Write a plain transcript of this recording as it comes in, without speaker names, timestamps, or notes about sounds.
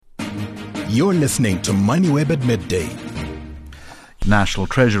You're listening to MoneyWeb at midday. National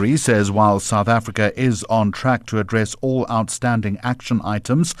Treasury says while South Africa is on track to address all outstanding action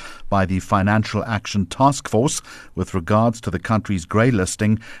items by the Financial Action Task Force with regards to the country's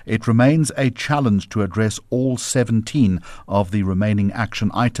greylisting, it remains a challenge to address all 17 of the remaining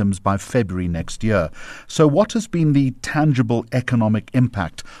action items by February next year. So what has been the tangible economic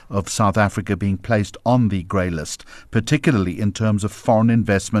impact of South Africa being placed on the grey list, particularly in terms of foreign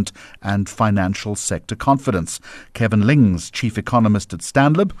investment and financial sector confidence? Kevin Lings, Chief Economist at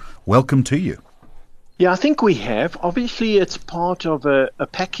Stanlib, welcome to you. Yeah, I think we have. Obviously, it's part of a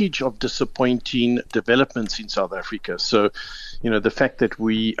package of disappointing developments in South Africa. So, the fact that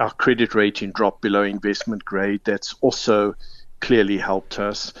our credit rating dropped below investment grade, that's also clearly helped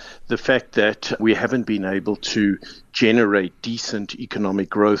us. The fact that we haven't been able to generate decent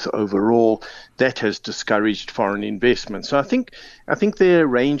economic growth overall, that has discouraged foreign investment. So I think there are a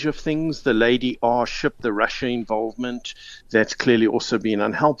range of things. The Lady R ship, the Russia involvement, that's clearly also been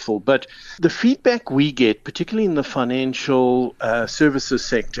unhelpful. But the feedback we get, particularly in the financial services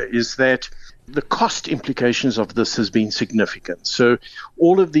sector, is that the cost implications of this has been significant. So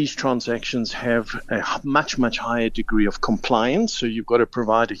all of these transactions have a much, much higher degree of compliance. So you've got to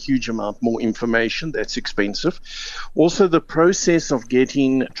provide a huge amount more information. That's expensive. Also, the process of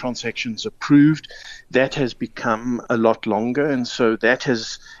getting transactions approved, that has become a lot longer. And so that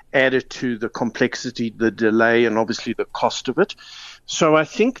has added to the complexity, the delay, and obviously the cost of it. So I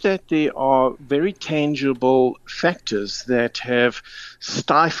think that there are very tangible factors that have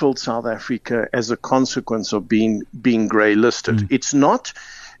stifled South Africa as a consequence of being grey listed. It's not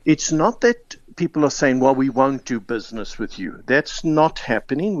that people are saying, well, we won't do business with you. That's not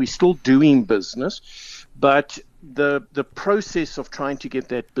happening. We're still doing business, but the process of trying to get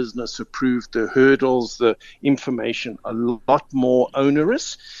that business approved, the hurdles, the information, a lot more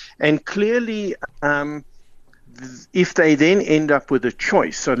onerous. And clearly, if they then end up with a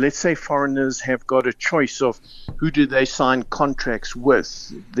choice, so let's say foreigners have got a choice of who do they sign contracts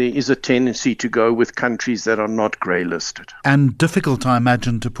with, there is a tendency to go with countries that are not grey listed. And difficult, I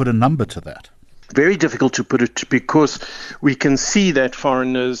imagine, to put a number to that. Very difficult to put it, because we can see that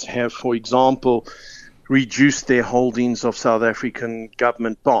foreigners have, for example, reduced their holdings of South African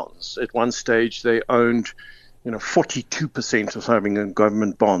government bonds. At one stage, they owned 42% of South African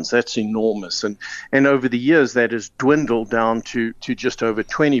government bonds. That's enormous. And over the years, that has dwindled down to just over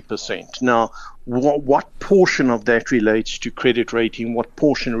 20%. Now, what portion of that relates to credit rating? What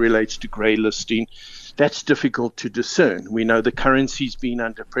portion relates to grey listing? That's difficult to discern. We know the currency's been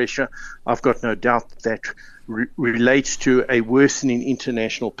under pressure. I've got no doubt that relates to a worsening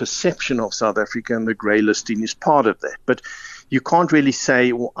international perception of South Africa, and the grey listing is part of that. But you can't really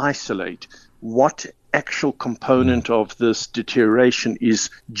say or isolate what actual component of this deterioration is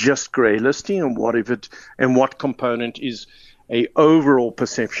just grey listing and what component is a overall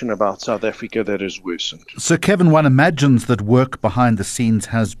perception about South Africa that has worsened. So, Kevin, one imagines that work behind the scenes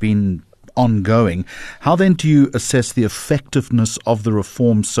has been ongoing. How then do you assess the effectiveness of the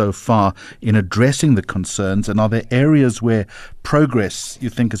reforms so far in addressing the concerns, and are there areas where progress you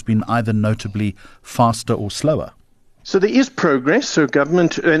think has been either notably faster or slower? So there is progress. So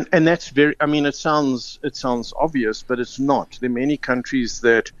government, and that's it sounds obvious, but it's not. There are many countries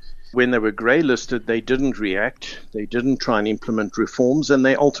that when they were grey listed, they didn't react. They didn't try and implement reforms, and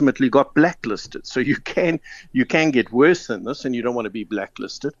they ultimately got blacklisted. So you can get worse than this, and you don't want to be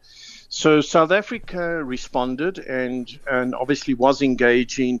blacklisted. So South Africa responded and obviously was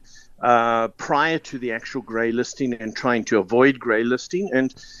engaging prior to the actual grey listing and trying to avoid grey listing.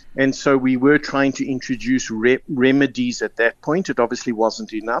 And so we were trying to introduce remedies at that point. It obviously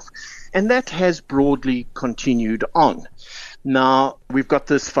wasn't enough. And that has broadly continued on. Now, we've got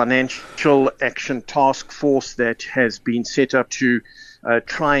this Financial Action Task Force that has been set up to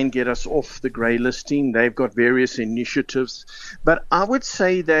try and get us off the grey listing. They've got various initiatives. But I would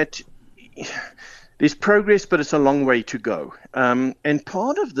say that there's progress, but it's a long way to go. And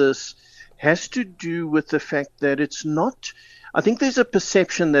part of this has to do with the fact that it's not, I think there's a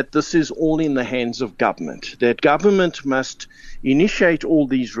perception that this is all in the hands of government, that government must initiate all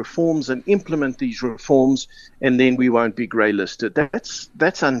these reforms and implement these reforms, and then we won't be grey listed.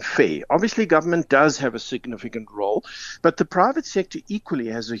 That's unfair. Obviously, government does have a significant role, but the private sector equally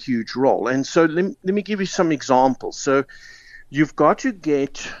has a huge role. And so let me give you some examples. So you've got to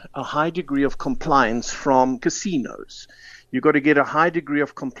get a high degree of compliance from casinos. You've got to get a high degree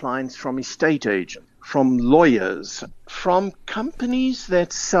of compliance from estate agents, from lawyers, from companies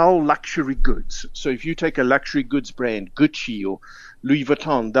that sell luxury goods. So if you take a luxury goods brand, Gucci or Louis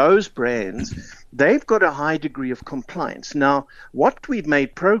Vuitton, those brands, they've got a high degree of compliance. Now, what we've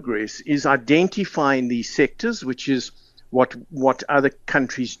made progress is identifying these sectors, which is what other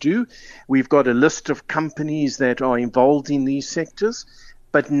countries do. We've got a list of companies that are involved in these sectors.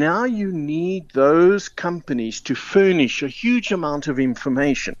 But now you need those companies to furnish a huge amount of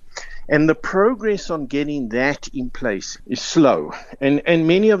information. And the progress on getting that in place is slow. And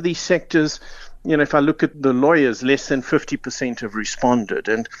many of these sectors, if I look at the lawyers, less than 50% have responded.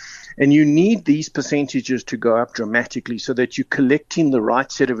 And you need these percentages to go up dramatically so that you're collecting the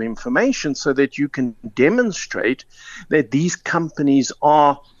right set of information so that you can demonstrate that these companies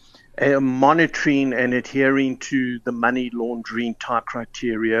are monitoring and adhering to the money laundering type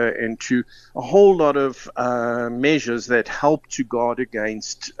criteria and to a whole lot of measures that help to guard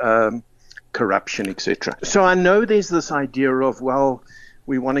against corruption, etc. So I know there's this idea of,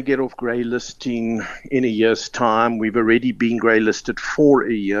 we want to get off greylisting in a year's time. We've already been greylisted for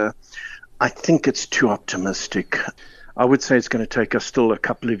a year. I think it's too optimistic. I would say it's going to take us still a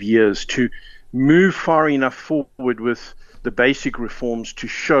couple of years to move far enough forward with the basic reforms to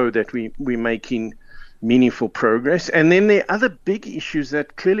show that we're making meaningful progress. And then there are other big issues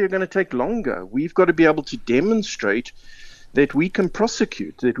that clearly are going to take longer. We've got to be able to demonstrate that we can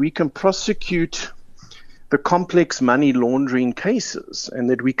prosecute the complex money laundering cases, and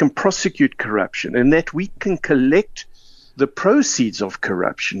that we can prosecute corruption, and that we can collect the proceeds of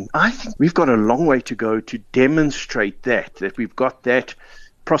corruption. I think we've got a long way to go to demonstrate that we've got that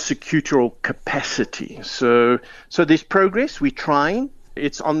prosecutorial capacity. So there's progress. We're trying.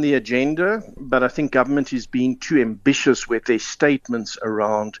 It's on the agenda, but I think government is being too ambitious with their statements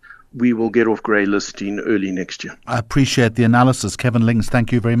around we will get off greylisting early next year. I appreciate the analysis. Kevin Lings,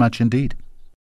 thank you very much indeed.